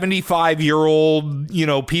 Yes.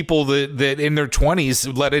 75-year-old, people that in their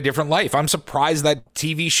 20s led a different life. I'm surprised that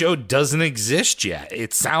TV show doesn't exist yet.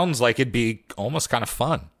 It sounds like it'd be almost kind of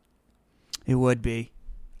fun. It would be.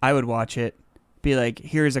 I would watch it. Be like,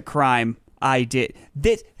 here's a crime I did.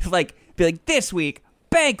 Be like, this week,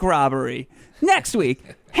 bank robbery. Next week,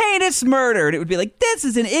 heinous murder. And it would be like, this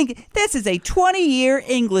is a 20-year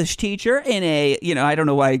English teacher in a, I don't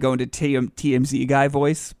know why I go into TMZ guy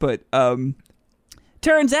voice, but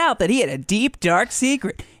turns out that he had a deep, dark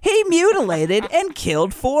secret. He mutilated and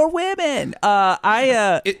killed 4 women.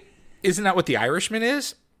 Isn't that what The Irishman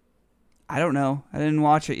is? I don't know. I didn't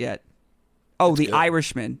watch it yet. Oh, The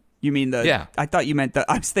Irishman. You mean the? Yeah. I thought you meant the.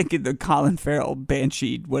 I was thinking the Colin Farrell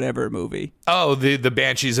Banshee whatever movie. Oh, the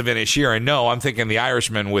Banshees of Inisherin. No, I'm thinking The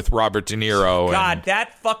Irishman with Robert De Niro. God,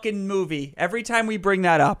 that fucking movie. Every time we bring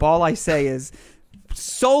that up, all I say is,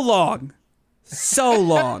 so long. So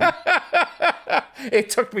long.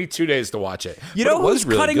 It took me 2 days to watch it. You know whose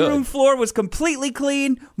really cutting good. room floor was completely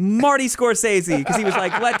clean? Marty Scorsese, because he was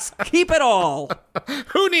like, let's keep it all.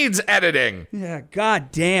 Who needs editing? Yeah,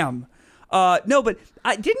 god damn. No, but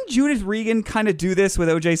didn't Judith Regan kind of do this with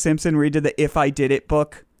O.J. Simpson where he did the If I Did It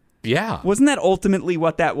book? Yeah. Wasn't that ultimately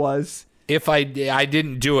what that was? If I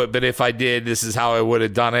didn't do it, but if I did, this is how I would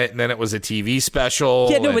have done it. And then it was a TV special.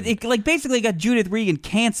 Yeah, no, but it basically got Judith Regan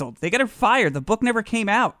canceled. They got her fired. The book never came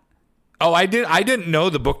out. Oh, I didn't know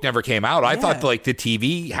the book never came out. I Yeah. thought like the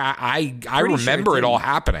TV. I Pretty remember sure it it all didn't.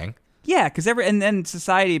 happening. Yeah, because and then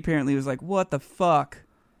society apparently was like, what the fuck?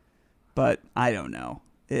 But I don't know.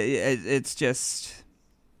 It's just,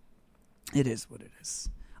 it is what it is.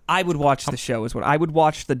 I would watch the show is what I would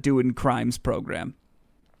watch the Doing Crimes program.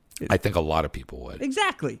 I think a lot of people would.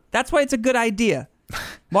 Exactly. That's why it's a good idea.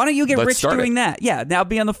 Why don't you get Let's rich start doing it. that? Yeah, now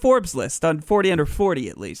be on the Forbes list on 40 under 40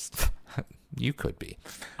 at least. You could be.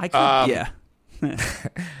 I could, yeah.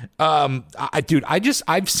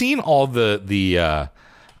 I've seen all the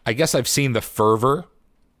I guess I've seen the fervor,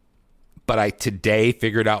 but I today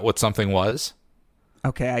figured out what something was.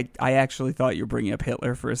 Okay, I actually thought you were bringing up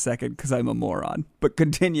Hitler for a second because I'm a moron. But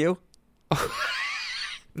continue.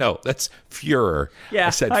 No, that's furor. Yeah, I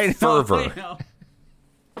said know, fervor. I know.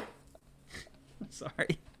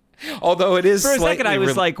 Sorry. Although it is For a slightly second, I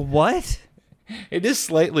was like, what? it is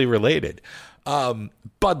slightly related.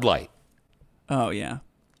 Bud Light. Oh, yeah.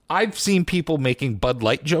 I've seen people making Bud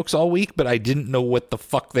Light jokes all week, but I didn't know what the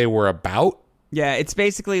fuck they were about. Yeah, it's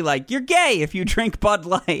basically like, you're gay if you drink Bud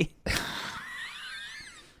Light.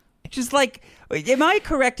 Just like, am I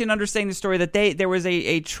correct in understanding the story that there was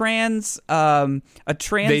a trans They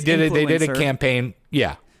did a influencer campaign.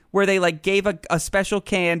 Yeah. where they like gave a special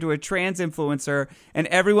can to a trans influencer and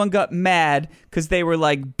everyone got mad because they were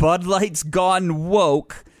like, Bud Light's gone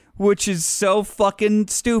woke, which is so fucking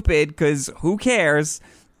stupid because who cares?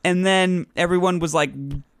 And then everyone was like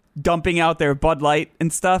dumping out their Bud Light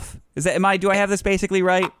and stuff. Do I have this basically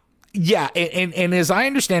right? Yeah, and as I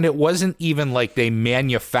understand, it wasn't even like they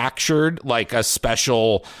manufactured like a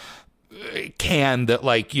special can that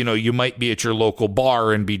like, you know, you might be at your local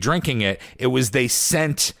bar and be drinking it. It was they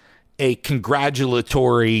sent a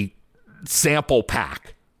congratulatory sample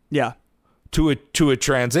pack. Yeah. To a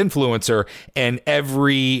trans influencer, and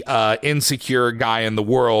every insecure guy in the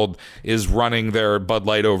world is running their Bud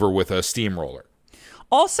Light over with a steamroller.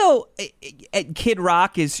 Also, Kid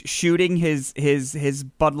Rock is shooting his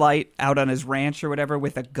Bud Light out on his ranch or whatever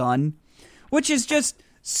with a gun, which is just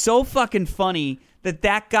so fucking funny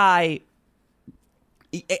that guy.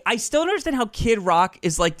 I still don't understand how Kid Rock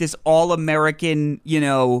is like this all-American, you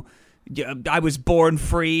know, I was born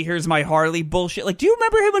free, here's my Harley bullshit. Like, do you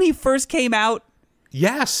remember him when he first came out?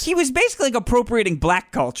 Yes. He was basically like appropriating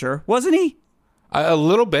black culture, wasn't he? A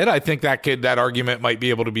little bit. I think that argument might be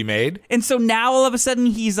able to be made. And so now all of a sudden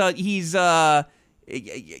he's a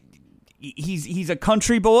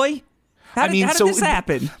country boy. How did this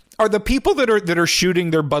happen? Are the people that are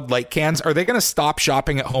shooting their Bud Light cans, are they going to stop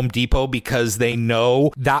shopping at Home Depot because they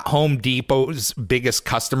know that Home Depot's biggest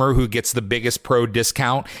customer who gets the biggest pro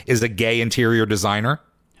discount is a gay interior designer?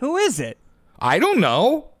 Who is it? I don't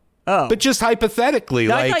know. Oh. But just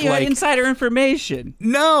hypothetically, I thought you had insider information.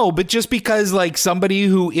 No, but just because like somebody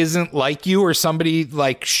who isn't like you or somebody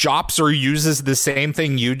like shops or uses the same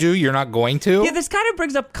thing you do, you're not going to? Yeah, this kind of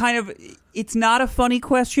brings up it's not a funny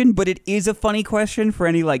question, but it is a funny question for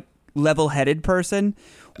any like level-headed person.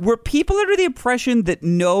 Were people under the impression that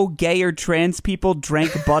no gay or trans people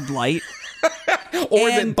drank Bud Light?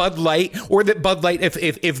 That Bud Light,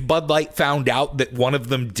 if Bud Light found out that one of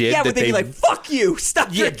them did, yeah, that would they be like, fuck you,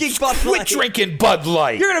 stop drinking Bud Light. Quit drinking Bud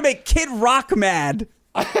Light. You're going to make Kid Rock mad.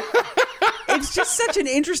 It's just such an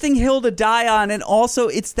interesting hill to die on. And also,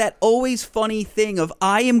 it's that always funny thing of,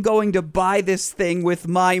 I am going to buy this thing with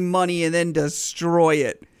my money and then destroy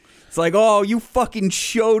it. It's like, oh, you fucking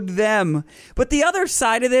showed them. But the other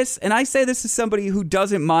side of this, and I say this as somebody who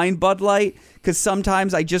doesn't mind Bud Light, because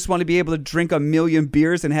sometimes I just want to be able to drink a million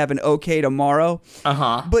beers and have an okay tomorrow.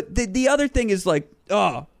 Uh-huh. But the other thing is like,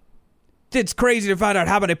 oh, it's crazy to find out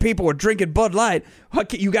how many people were drinking Bud Light.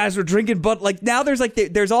 You guys were drinking Bud. Like now, there's like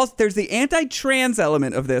there's the anti-trans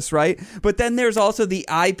element of this, right? But then there's also the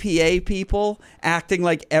IPA people acting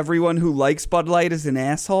like everyone who likes Bud Light is an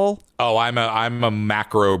asshole. Oh, I'm a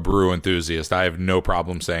macro brew enthusiast. I have no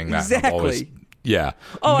problem saying that. Exactly. Yeah.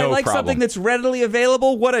 Oh, no I like problem. something that's readily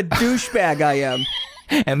available? What a douchebag I am.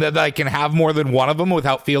 And that I can have more than one of them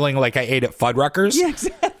without feeling like I ate at Fuddruckers? Yeah,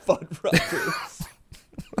 exactly. Fuddruckers.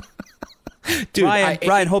 Dude,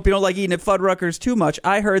 Ryan, hope you don't like eating at Fuddruckers too much.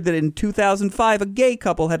 I heard that in 2005, a gay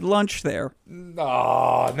couple had lunch there.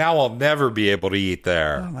 Oh, now I'll never be able to eat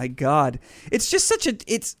there. Oh, my God. It's just such a...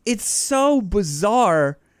 It's so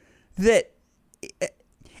bizarre that...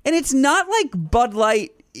 And it's not like Bud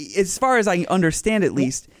Light, as far as I understand at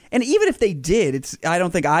least. And even if they did, I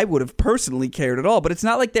don't think I would have personally cared at all. But it's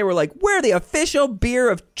not like they were like, we're the official beer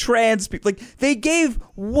of trans people. Like, they gave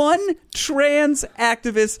one trans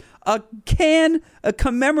activist a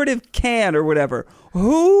commemorative can or whatever.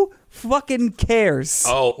 Who fucking cares?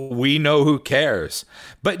 Oh, we know who cares.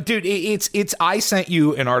 But dude, I sent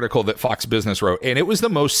you an article that Fox Business wrote, and it was the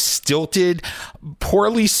most stilted,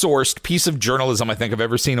 poorly sourced piece of journalism I think I've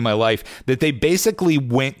ever seen in my life, that they basically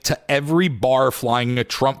went to every bar flying a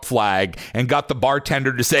Trump flag and got the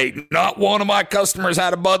bartender to say, not one of my customers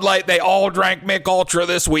had a Bud Light. They all drank Mick Ultra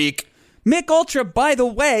this week. Mick Ultra, by the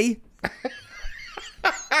way,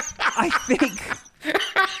 I think...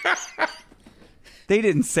 They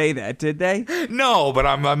didn't say that, did they? No, but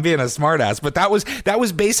I'm being a smartass. But that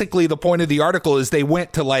was basically the point of the article, is they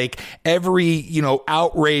went to like every,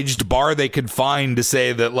 outraged bar they could find to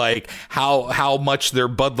say that like how much their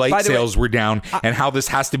Bud Light sales were down and how this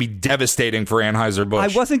has to be devastating for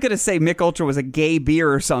Anheuser-Busch. I wasn't going to say Mick Ultra was a gay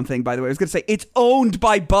beer or something, by the way. I was going to say it's owned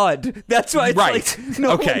by Bud. That's why it's right. Like,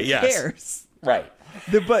 no one cares. Right.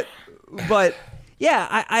 But yeah,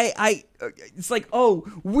 I it's like, oh,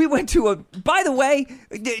 we went to by the way,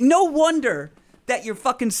 no wonder that you're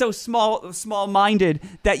fucking so small-minded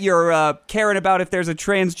that you're caring about if there's a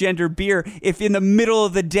transgender beer if in the middle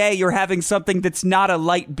of the day you're having something that's not a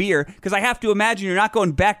light beer. Because I have to imagine you're not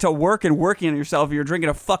going back to work and working on yourself if you're drinking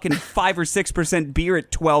a fucking 5 or 6% beer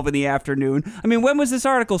at 12 in the afternoon. I mean, when was this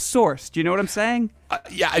article sourced? Do you know what I'm saying?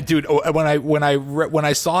 Yeah, dude. When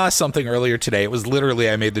I saw something earlier today, it was literally,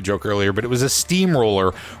 I made the joke earlier, but it was a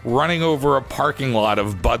steamroller running over a parking lot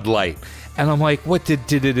of Bud Light, and I'm like, what did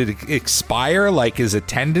it expire? Like, is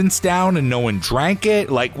attendance down and no one drank it?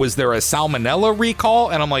 Like, was there a salmonella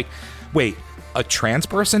recall? And I'm like, wait, a trans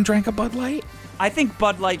person drank a Bud Light? I think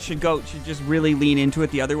Bud Light should just really lean into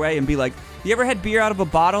it the other way and be like, you ever had beer out of a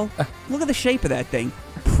bottle? Look at the shape of that thing.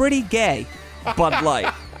 Pretty gay. Bud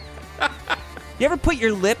Light. You ever put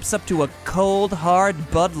your lips up to a cold, hard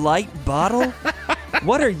Bud Light bottle?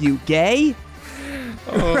 What are you, gay?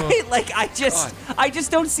 Right? Like, I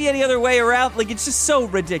just don't see any other way around. Like, it's just so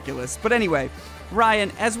ridiculous. But anyway,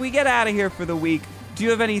 Ryan, as we get out of here for the week, do you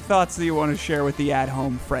have any thoughts that you want to share with the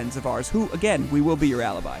at-home friends of ours who, again, we will be your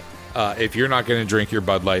alibi? If you're not going to drink your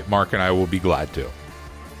Bud Light, Mark and I will be glad to.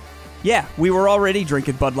 Yeah, we were already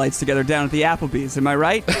drinking Bud Lights together down at the Applebee's. Am I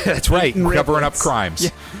right? That's right. Covering up crimes. Yeah.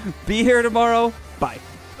 Be here tomorrow. Bye.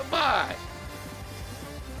 Goodbye.